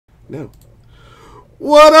now.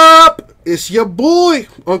 What up? It's your boy,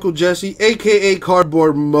 Uncle Jesse, a.k.a.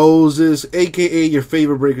 Cardboard Moses, a.k.a. your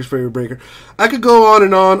favorite breaker's favorite breaker. I could go on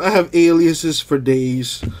and on. I have aliases for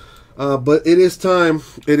days. But it is time.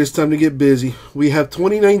 It is time to get busy. We have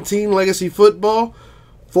 2019 Legacy Football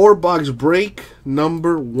 4-box break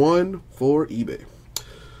number 1 for eBay.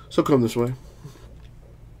 So come this way.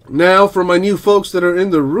 Now, for my new folks that are in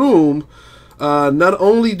the room, not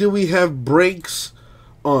only do we have breaks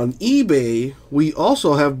on eBay, we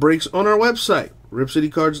also have breaks on our website,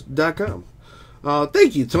 ripcitycards.com.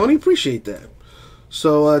 Thank you, Tony. Appreciate that.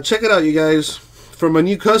 So check it out, you guys. For my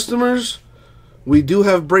new customers, we do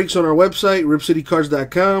have breaks on our website,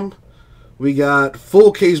 ripcitycards.com. We got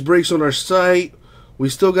full case breaks on our site. We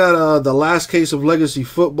still got the last case of Legacy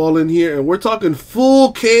Football in here, and we're talking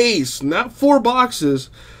full case, not 4 boxes,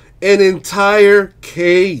 an entire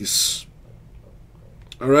case.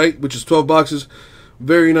 All right, which is 12 boxes.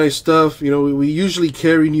 Very nice stuff. You know, we usually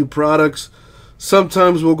carry new products.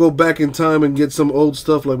 Sometimes we'll go back in time and get some old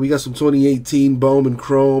stuff. Like we got some 2018 Bowman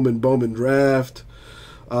Chrome and Bowman Draft.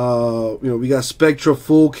 You know, we got Spectra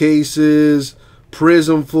full cases,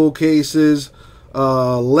 Prism full cases,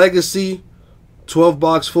 Legacy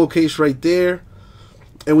 12-box full case right there.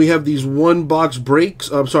 And we have these 1-box breaks.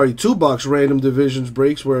 I'm sorry, 2-box random divisions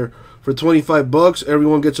breaks where for 25 bucks,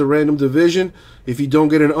 everyone gets a random division. If you don't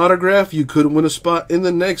get an autograph, you could win a spot in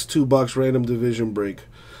the next 2-box random division break.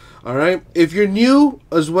 All right. If you're new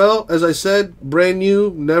as well, as I said, brand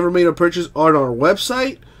new, never made a purchase on our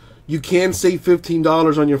website, you can save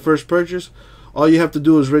 $15 on your first purchase. All you have to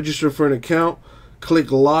do is register for an account, click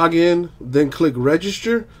login, then click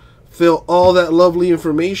register. Fill all that lovely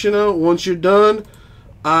information out. Once you're done,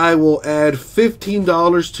 I will add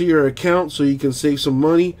 $15 to your account so you can save some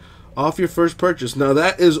money off your first purchase. Now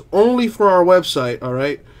that is only for our website, all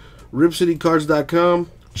right?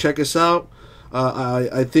 ripcitycards.com. Check us out.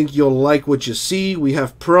 I think you'll like what you see. We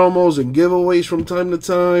have promos and giveaways from time to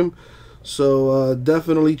time. So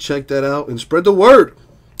definitely check that out and spread the word.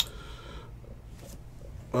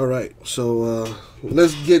 All right, so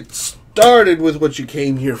let's get started with what you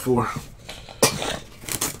came here for.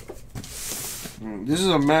 This is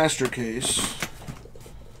a master case.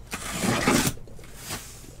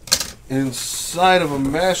 Inside of a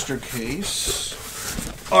master case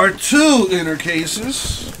are 2 inner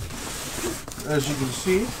cases. As you can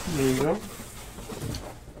see, there you go.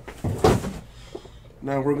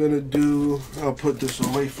 Now we're going to do, I'll put this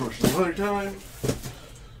away for some other time.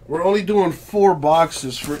 We're only doing 4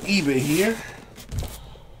 boxes for eBay here.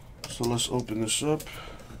 So let's open this up.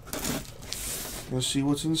 Let's see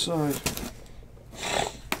what's inside.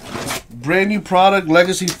 Brand new product,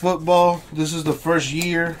 Legacy Football. This is the first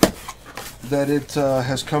year that it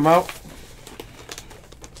has come out.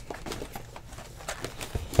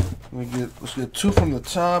 Let's get 2 from the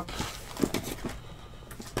top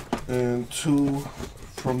and 2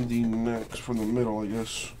 from the middle, I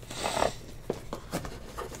guess.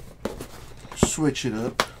 Switch it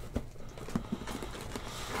up.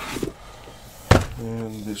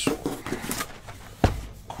 And this one.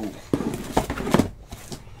 Cool.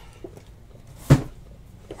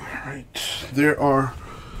 Alright. There are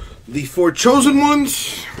the 4 chosen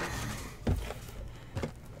ones.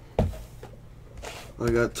 I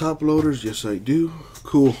got top loaders. Yes, I do.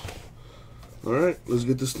 Cool. Alright, let's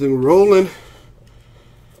get this thing rolling.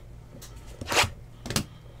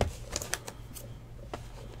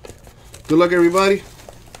 Good luck, everybody.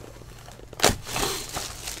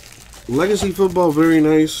 Legacy Football, very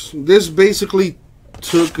nice. This basically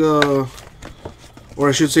took, or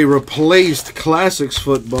I should say replaced Classics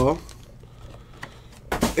Football.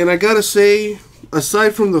 And I gotta say,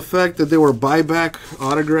 aside from the fact that there were buyback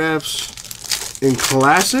autographs in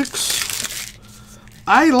Classics,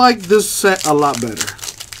 I like this set a lot better.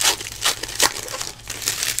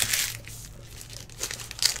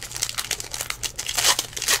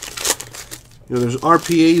 You know, there's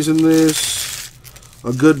RPAs in this,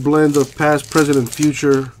 a good blend of past, present, and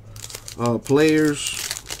future players.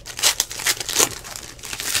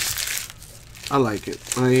 I like it.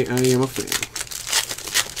 I am a fan.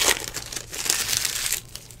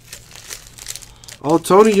 Oh,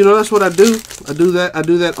 Tony, you know that's what I do. I do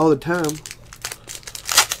that all the time.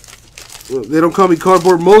 Well, they don't call me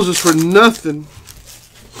Cardboard Moses for nothing.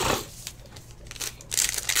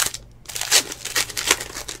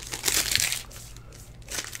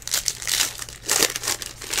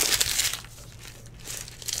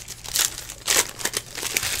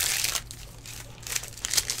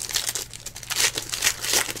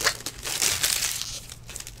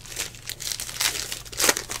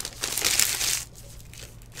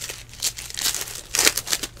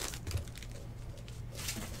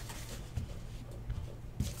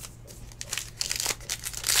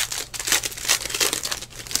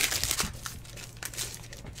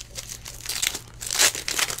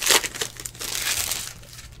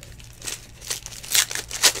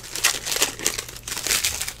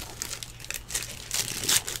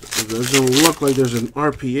 Doesn't look like there's an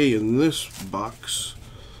RPA in this box,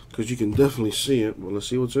 because you can definitely see it. Well, let's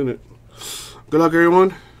see what's in it. Good luck,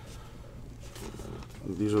 everyone.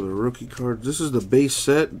 These are the rookie cards. This is the base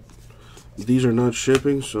set. These are not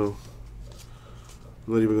shipping, so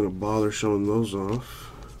I'm not even going to bother showing those off.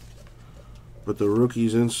 But the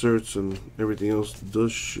rookies, inserts, and everything else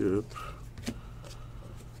does ship.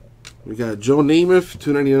 We got Joe Namath,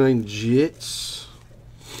 $2.99 Jets.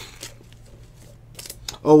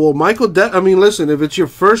 Oh, well, Michael, I mean, listen, if it's your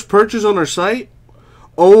first purchase on our site,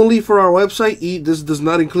 only for our website, this does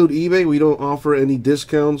not include eBay. We don't offer any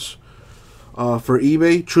discounts for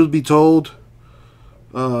eBay. Truth be told,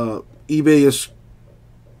 eBay is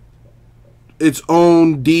its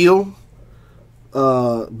own deal.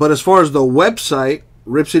 But as far as the website,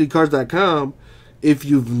 ripcitycards.com, if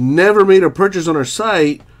you've never made a purchase on our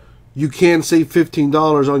site, you can save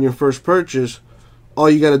 $15 on your first purchase. All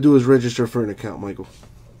you got to do is register for an account, Michael.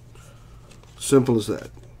 Simple as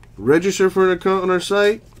that. Register for an account on our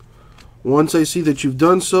site. Once I see that you've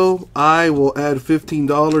done so, I will add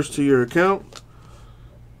 $15 to your account,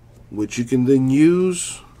 which you can then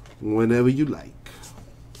use whenever you like.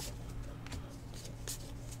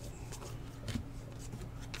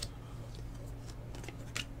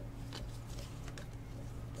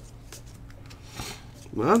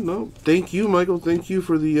 No, thank you, Michael. Thank you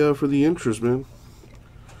for the interest, man.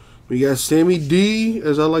 We got Sammy D,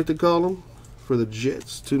 as I like to call him, for the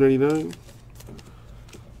Jets, $2.99.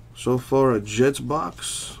 So far, a Jets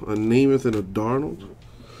box, a Namath, and a Darnold.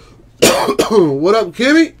 What up,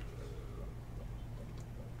 Kimmy?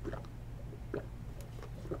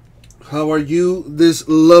 How are you this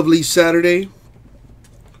lovely Saturday?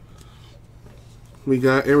 We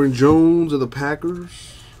got Aaron Jones of the Packers.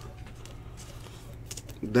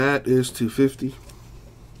 That is $2.50.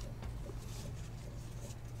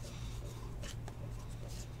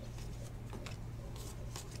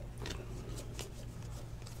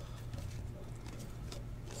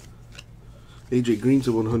 AJ Green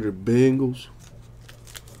to 100 Bengals.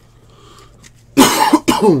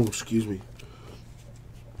 Excuse me.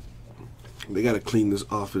 They gotta clean this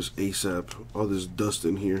office ASAP. All this dust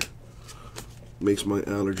in here makes my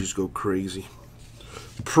allergies go crazy.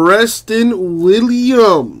 Preston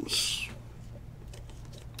Williams.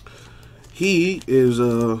 He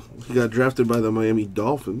got drafted by the Miami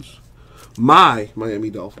Dolphins. My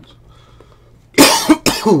Miami Dolphins.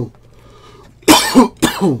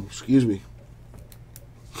 Excuse me.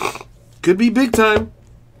 Could be big time.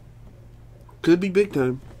 Could be big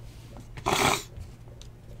time.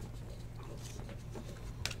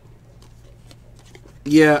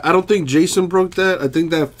 Yeah, I don't think Jason broke that. I think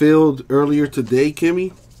that failed earlier today,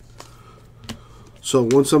 Kimmy. So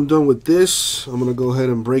once I'm done with this, I'm going to go ahead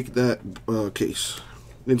and break that case.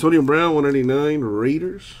 Antonio Brown, 199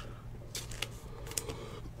 Raiders.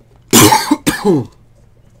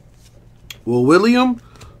 Well, William,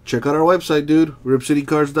 check out our website, dude.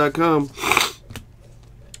 ripcitycards.com.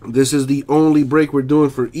 This is the only break we're doing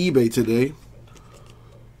for eBay today.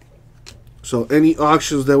 So any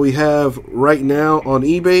auctions that we have right now on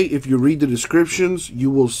eBay, if you read the descriptions,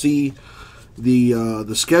 you will see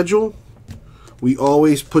the schedule. We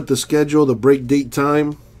always put the schedule, the break date,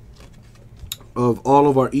 time of all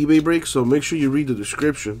of our eBay breaks, so make sure you read the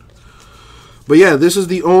description. But yeah, this is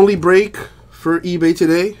the only break for eBay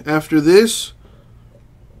today. After this,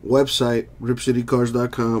 website,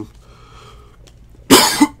 ripcitycards.com.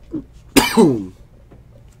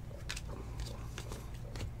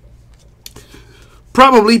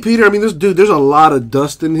 Probably, Peter. I mean, there's a lot of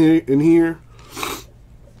dust in here.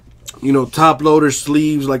 You know, top loader,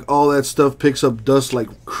 sleeves, like all that stuff picks up dust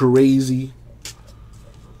like crazy.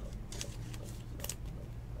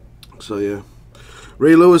 So yeah,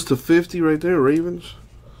 Ray Lewis to 50 right there, Ravens.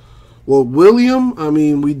 Well, William, I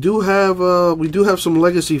mean, we do have some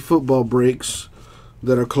legacy football breaks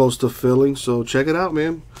that are close to filling. So check it out,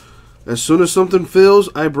 man. As soon as something fills,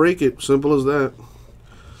 I break it. Simple as that.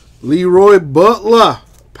 Leroy Butler,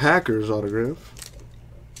 Packers autograph.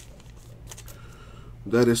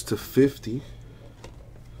 That is to 50.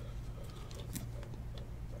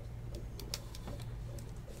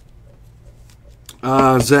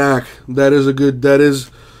 Zach, that is a good. That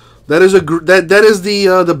is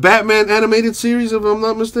the Batman animated series, if I'm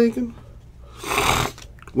not mistaken.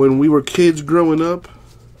 When we were kids growing up,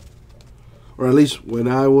 or at least when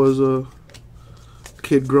I was a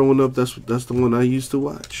kid growing up, that's the one I used to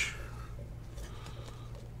watch.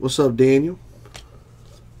 What's up, Daniel?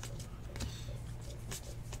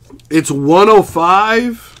 It's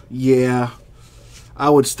 105. Yeah, I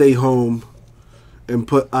would stay home and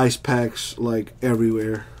put ice packs like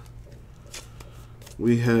everywhere.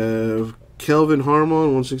 We have Kelvin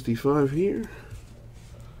Harmon, 165 here.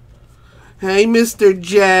 Hey, Mr.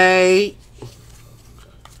 J.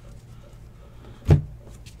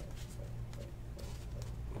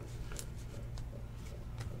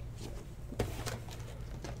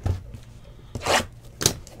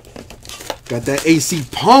 Got that AC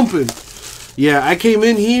pumping. Yeah, I came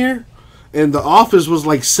in here and the office was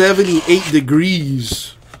like 78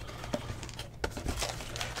 degrees.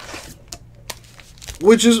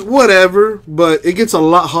 Which is whatever, but it gets a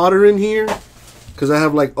lot hotter in here because I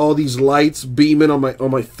have like all these lights beaming on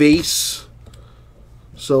my face.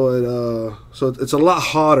 So it's a lot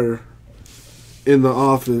hotter in the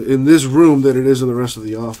office, in this room, than it is in the rest of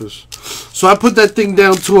the office. So I put that thing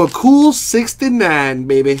down to a cool 69,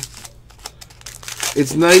 baby.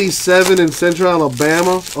 It's 97 in Central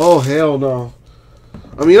Alabama. Oh, hell no.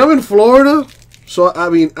 I mean, I'm in Florida, so I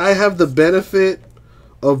mean, I have the benefit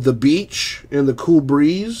of the beach and the cool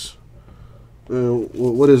breeze.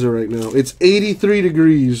 What is it right now? It's 83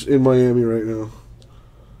 degrees in Miami right now.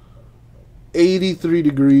 83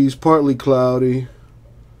 degrees, partly cloudy.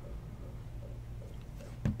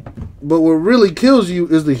 But what really kills you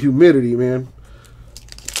is the humidity, man.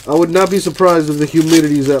 I would not be surprised if the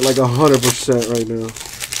humidity is at like 100% right now.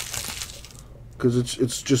 Because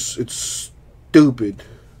it's stupid.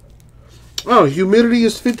 Oh, humidity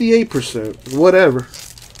is 58%. Whatever.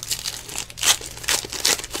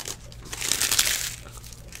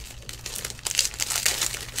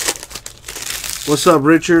 What's up,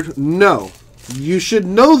 Richard? No. You should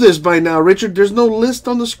know this by now, Richard. There's no list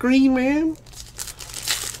on the screen, man.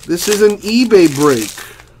 This is an eBay break.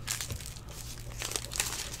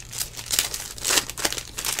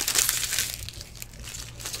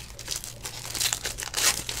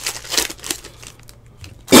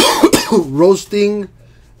 Roasting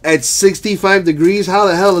at 65 degrees? How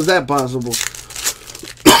the hell is that possible?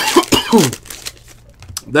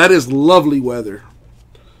 That is lovely weather.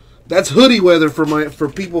 That's hoodie weather for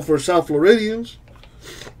people for South Floridians.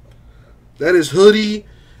 That is hoodie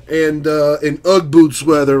and Ugg boots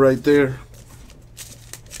weather right there.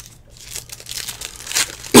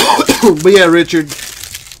 But yeah, Richard,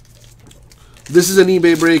 this is an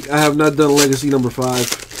eBay break. I have not done Legacy number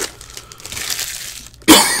 5.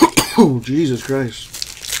 Oh, Jesus Christ.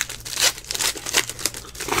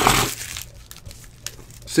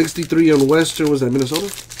 63 on Western. Was that Minnesota?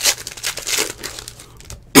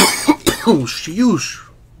 Oh, sheesh.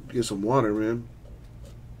 Get some water, man.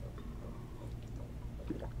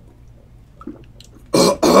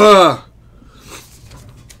 All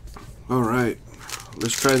right.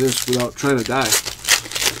 Let's try this without trying to die.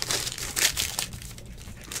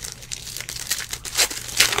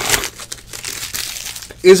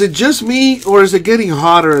 Is it just me, or is it getting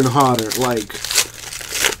hotter and hotter? Like,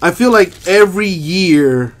 I feel like every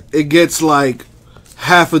year it gets like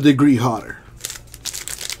half a degree hotter.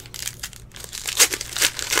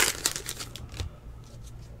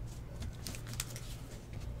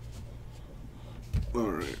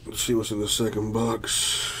 Alright, let's see what's in the second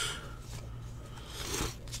box.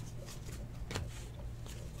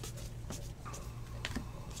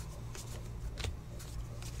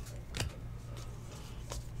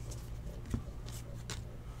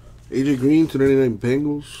 AJ Green, 299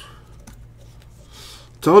 Bengals.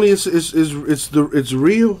 Tony, it's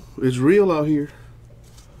real. It's real out here.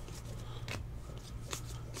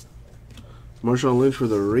 Marshawn Lynch for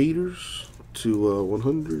the Raiders to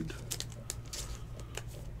 100.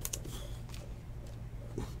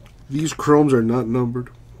 These chromes are not numbered,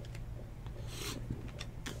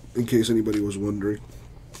 in case anybody was wondering.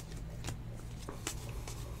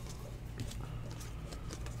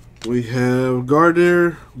 We have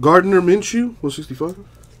Gardner Minshew, 165.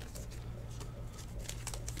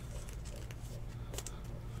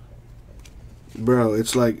 Bro,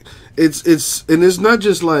 it's like it's not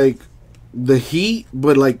just like the heat,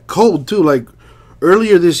 but like cold too. Like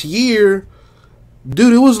earlier this year,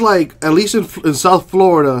 dude, it was like, at least in South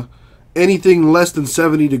Florida, anything less than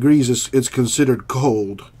 70 degrees is considered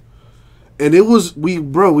cold. And it was, we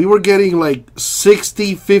were getting like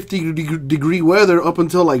 60, 50 degree weather up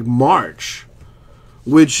until like March,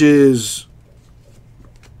 which does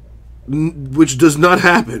not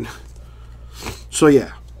happen. So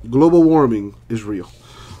yeah, global warming is real.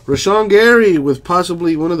 Rashawn Gary with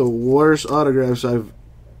possibly one of the worst autographs I've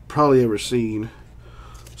probably ever seen.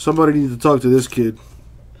 Somebody needs to talk to this kid.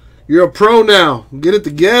 You're a pro now. Get it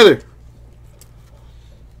together.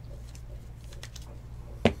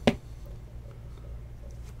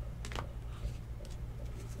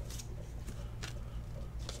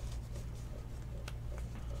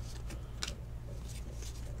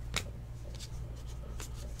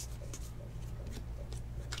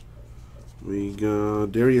 We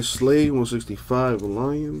got Darius Slay, 165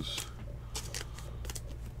 Lions.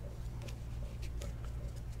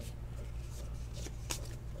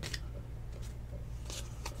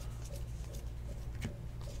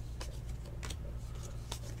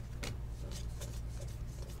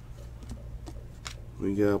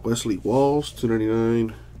 We got Wesley Walls,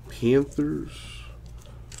 299 Panthers.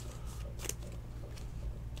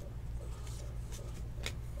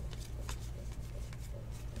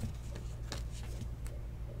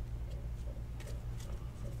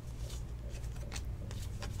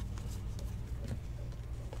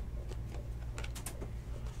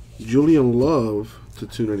 Julian Love to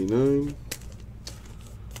 299.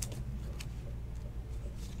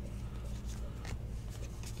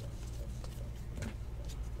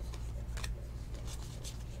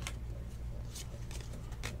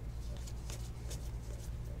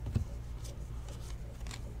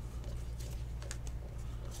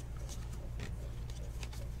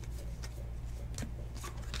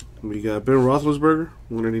 We got Ben Roethlisberger,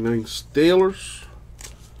 199 Steelers.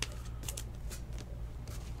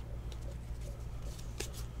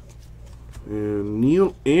 And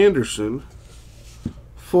Neil Anderson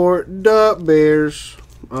for the Bears,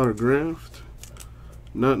 autographed.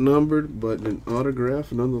 Not numbered, but an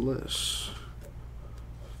autograph nonetheless.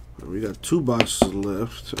 We got 2 boxes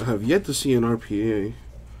left. I have yet to see an RPA.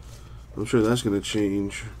 I'm sure that's going to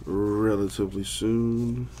change relatively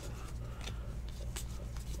soon.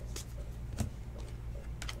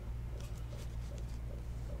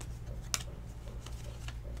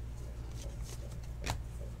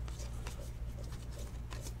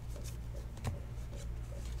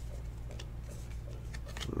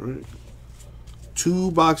 All right,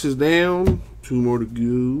 2 boxes down, 2 more to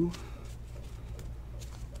go.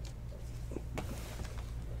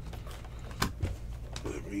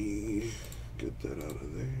 Let me get that out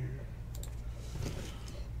of there.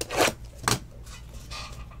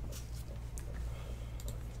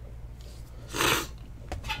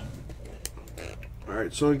 All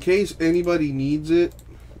right, so in case anybody needs it,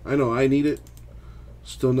 I know I need it.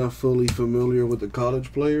 Still not fully familiar with the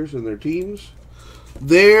college players and their teams.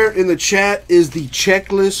 There in the chat is the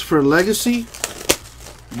checklist for Legacy.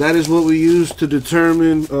 That is what we use to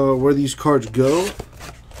determine where these cards go.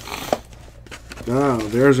 Ah,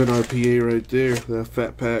 there's an RPA right there, that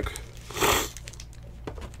fat pack.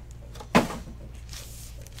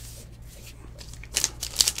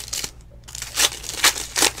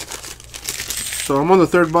 So I'm on the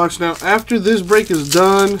 3rd box now. After this break is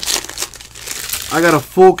done, I got a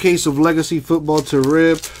full case of Legacy football to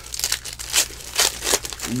rip.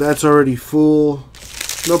 That's already full.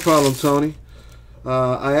 No problem, Tony.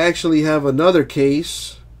 I actually have another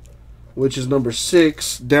case, which is number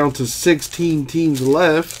 6, down to 16 teams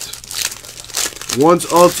left. Once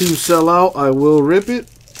all teams sell out, I will rip it.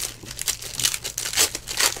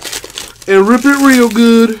 And rip it real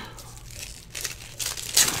good.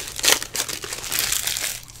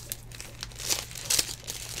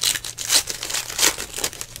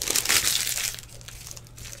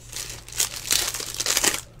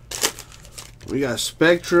 We got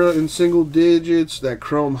Spectra in single digits. That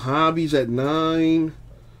Chrome Hobbies at 9.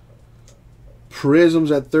 Prisms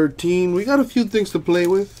at 13. We got a few things to play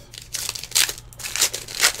with.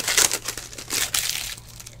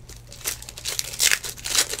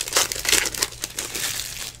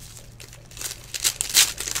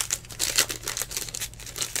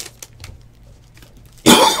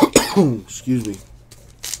 Excuse me.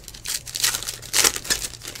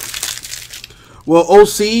 Well,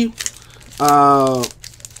 OC,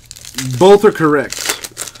 both are correct.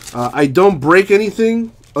 I don't break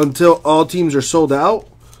anything until all teams are sold out,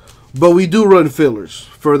 but we do run fillers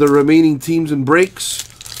for the remaining teams and breaks.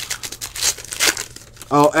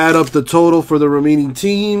 I'll add up the total for the remaining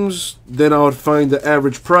teams, then I would find the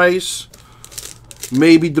average price,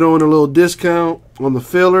 maybe throw in a little discount on the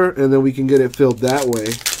filler, and then we can get it filled that way.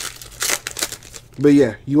 But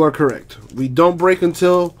yeah, you are correct. We don't break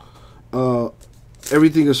until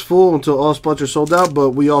everything is full, until all spots are sold out,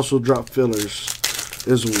 but we also drop fillers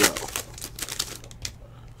as well.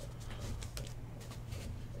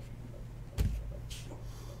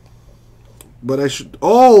 But I should...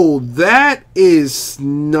 Oh, that is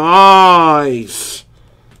nice.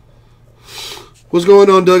 What's going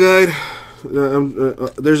on, Doug-Eyed?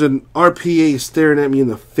 There's an RPA staring at me in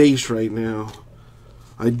the face right now.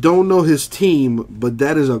 I don't know his team, but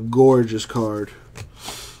that is a gorgeous card.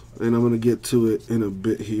 And I'm going to get to it in a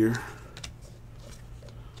bit here.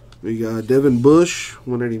 We got Devin Bush,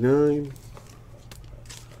 189.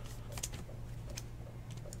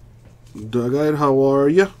 Doug-Eyed, how are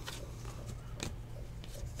ya?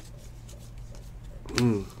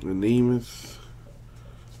 The Nemeth.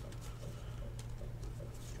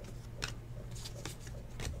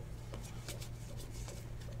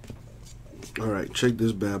 All right, check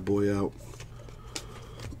this bad boy out.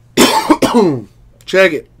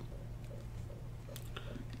 Check it.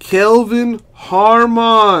 Kelvin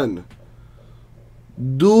Harmon.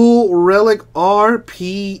 Dual relic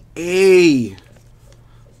RPA.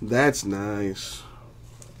 That's nice.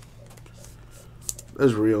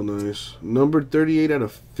 That's real nice. Number 38 out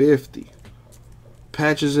of 50.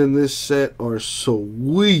 Patches in this set are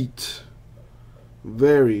sweet.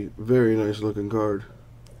 Very, very nice looking card.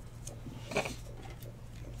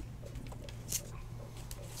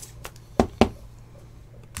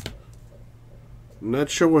 Not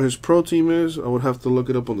sure what his pro team is. I would have to look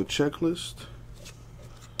it up on the checklist.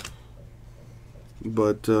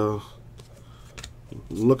 But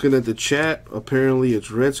looking at the chat, apparently it's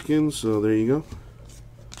Redskins, so there you go.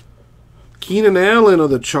 Keenan Allen of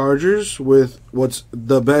the Chargers with what's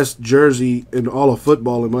the best jersey in all of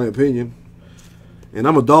football, in my opinion. And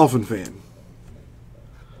I'm a Dolphin fan.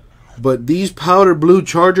 But these powder blue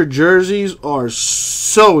Charger jerseys are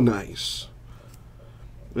so nice.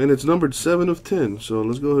 And it's numbered 7 of 10. So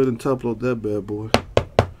let's go ahead and top load that bad boy.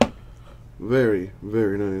 Very,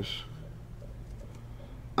 very nice.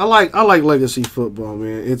 I like legacy football,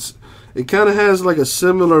 man. It kind of has like a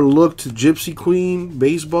similar look to Gypsy Queen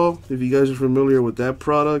baseball, if you guys are familiar with that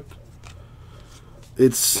product.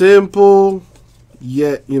 It's simple,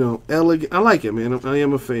 yet, you know, elegant. I like it, man. I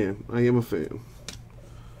am a fan. I am a fan.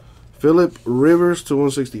 Phillip Rivers to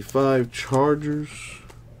 165 Chargers.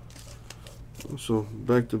 So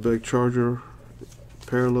back-to-back Charger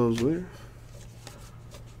parallels there.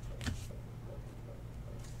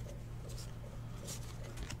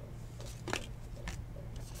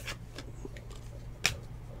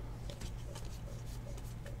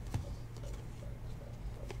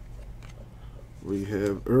 We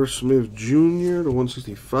have Irv Smith Jr. to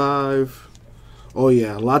 165. Oh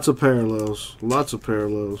yeah, lots of parallels. Lots of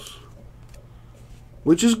parallels.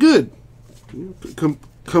 Which is good.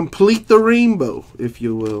 Complete the rainbow, if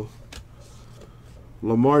you will.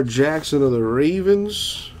 Lamar Jackson of the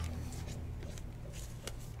Ravens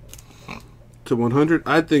to 100.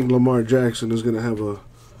 I think Lamar Jackson is going to have a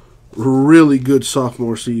really good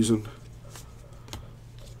sophomore season.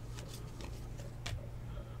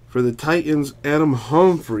 For the Titans, Adam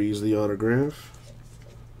Humphries, the autograph.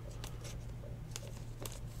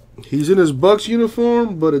 He's in his Bucs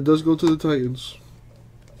uniform, but it does go to the Titans.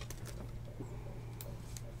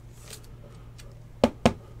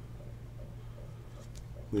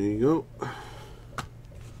 There you go.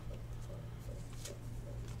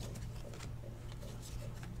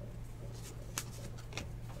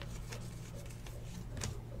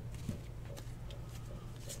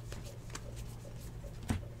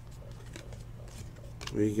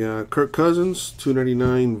 We got Kirk Cousins,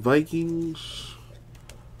 299 Vikings.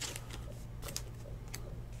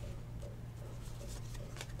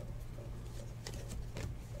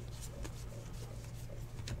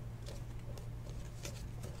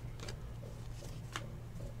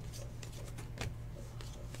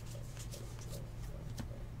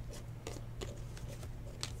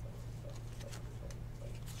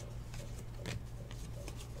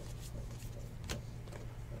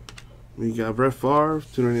 We got Brett Favre,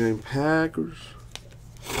 299 Packers.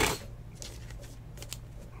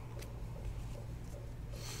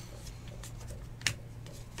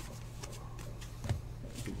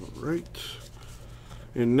 All right.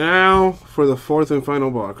 And now for the fourth and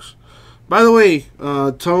final box. By the way,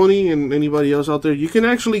 Tony and anybody else out there, you can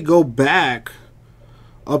actually go back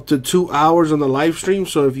up to 2 hours on the live stream.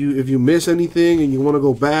 So if you miss anything and you want to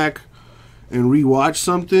go back and rewatch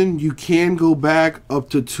something, you can go back up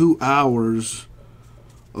to 2 hours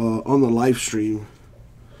on the live stream.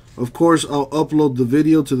 Of course, I'll upload the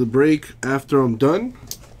video to the break after I'm done.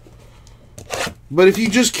 But if you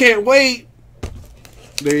just can't wait,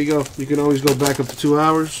 there you go. You can always go back up to 2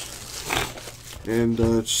 hours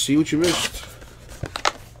and see what you missed.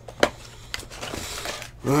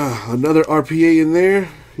 Another RPA in there,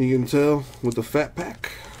 you can tell, with the fat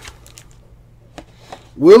pack.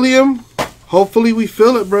 William. Hopefully we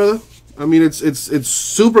fill it, brother. I mean, it's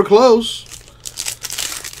super close.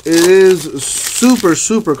 It is super,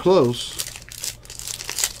 super close.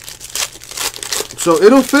 So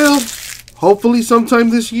it'll fill. Hopefully sometime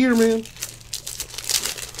this year, man.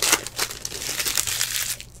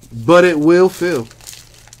 But it will fill.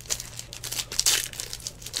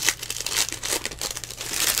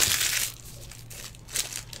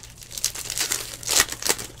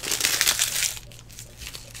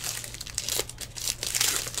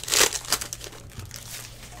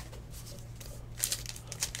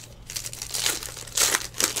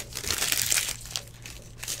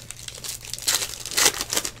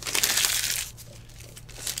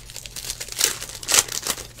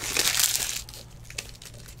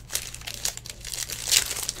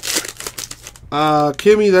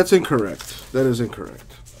 Kimmy, that's incorrect. That is incorrect.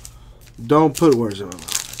 Don't put words in my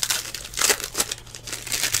mouth.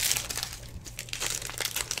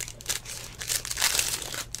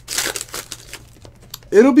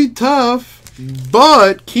 It'll be tough,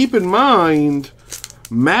 but keep in mind,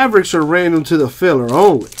 Mavericks are random to the filler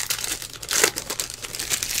only.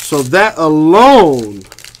 So that alone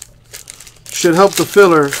should help the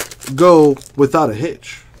filler go without a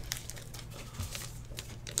hitch.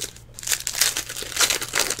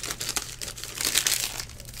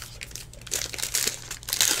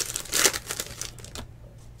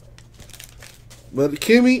 But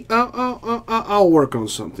Kimmy, I'll work on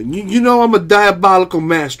something. You know I'm a diabolical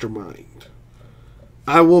mastermind.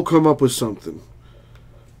 I will come up with something.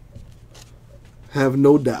 Have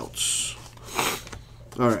no doubts.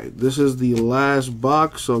 Alright, this is the last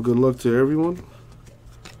box, so good luck to everyone.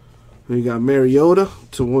 We got Mariota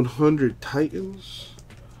to 100 Titans.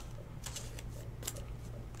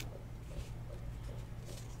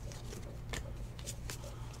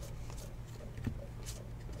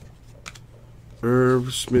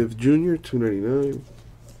 Irv Smith Jr. 299.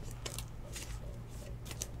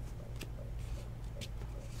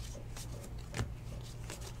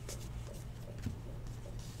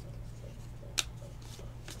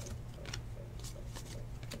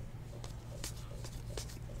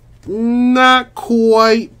 Not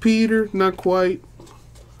quite, Peter. Not quite.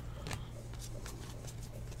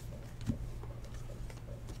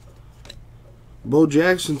 Bo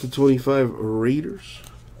Jackson to 25 Raiders.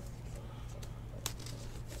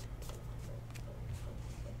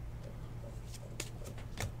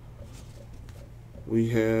 We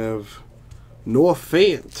have Noah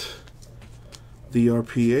Fant, the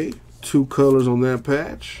RPA. 2 colors on that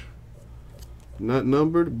patch. Not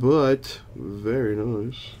numbered, but very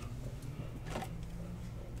nice.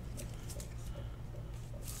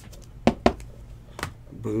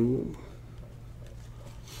 Boom.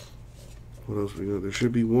 What else we got? There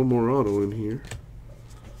should be one more auto in here.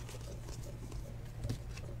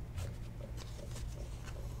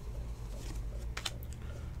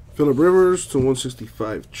 Phillip Rivers to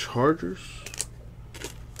 165 Chargers.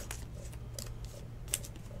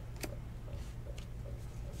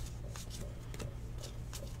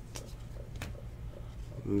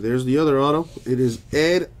 And there's the other auto. It is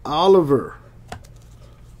Ed Oliver,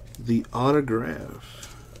 the autograph.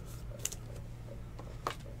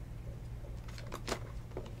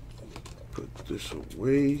 Put this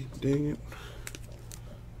away, dang it.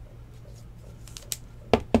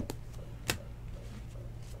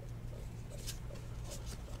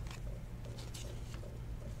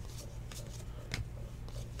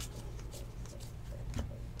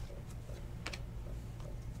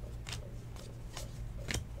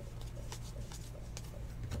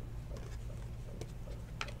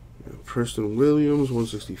 Preston Williams,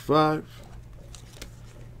 165.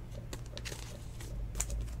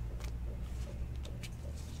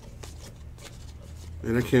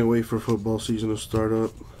 And I can't wait for football season to start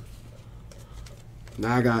up.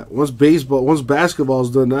 Now I got, once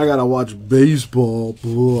basketball's done, now I gotta watch baseball.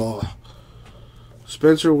 Blah.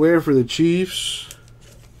 Spencer Ware for the Chiefs.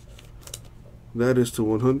 That is to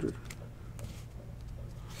 100.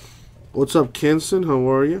 What's up, Kenson? How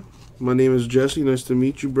are you? My name is Jesse. Nice to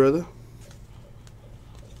meet you, brother.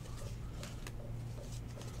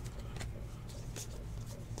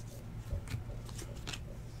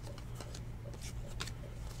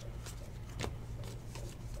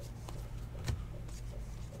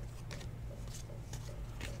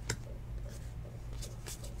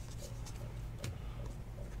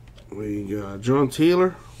 We got John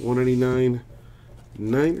Taylor, 189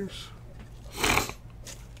 Niners.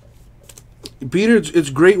 Peter, it's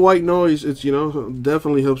great white noise. It's, you know,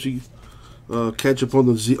 definitely helps you catch up on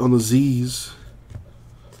the Z's.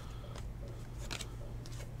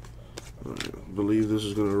 I believe this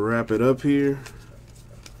is gonna wrap it up here.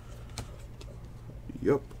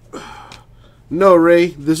 Yep. No, Ray,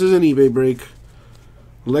 this is an eBay break.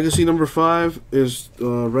 Legacy number 5 is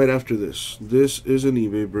right after this. This is an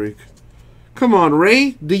eBay break. Come on,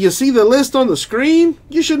 Ray. Do you see the list on the screen?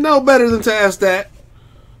 You should know better than to ask that.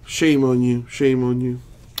 Shame on you. Shame on you.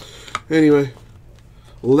 Anyway,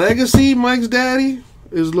 Legacy, Mike's daddy,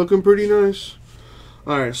 is looking pretty nice.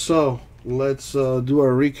 Alright, so let's do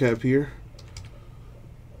our recap here.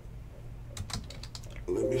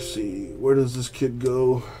 Let me see. Where does this kid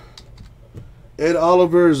go? Ed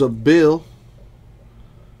Oliver is a Bill.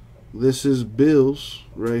 This is Bills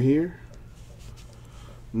right here.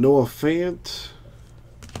 Noah Fant.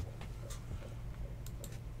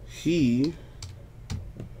 He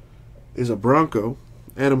is a Bronco.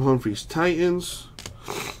 Adam Humphries, Titans.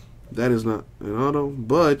 That is not an auto,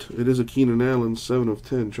 but it is a Keenan Allen 7 of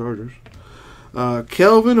 10 Chargers.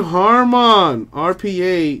 Kelvin Harmon,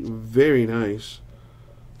 RPA, very nice.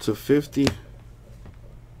 To 50.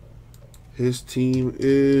 His team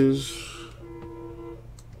is,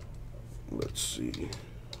 let's see.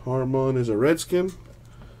 Harmon is a Redskin.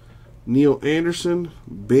 Neil Anderson,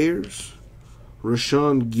 Bears.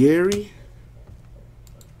 Rashawn Gary.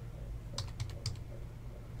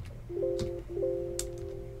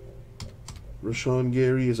 Rashawn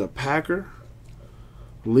Gary is a Packer.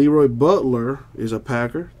 Leroy Butler is a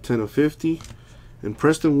Packer, 10 of 50. And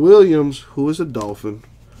Preston Williams, who is a Dolphin.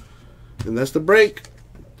 And that's the break.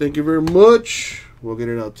 Thank you very much. We'll get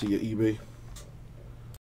it out to you, eBay.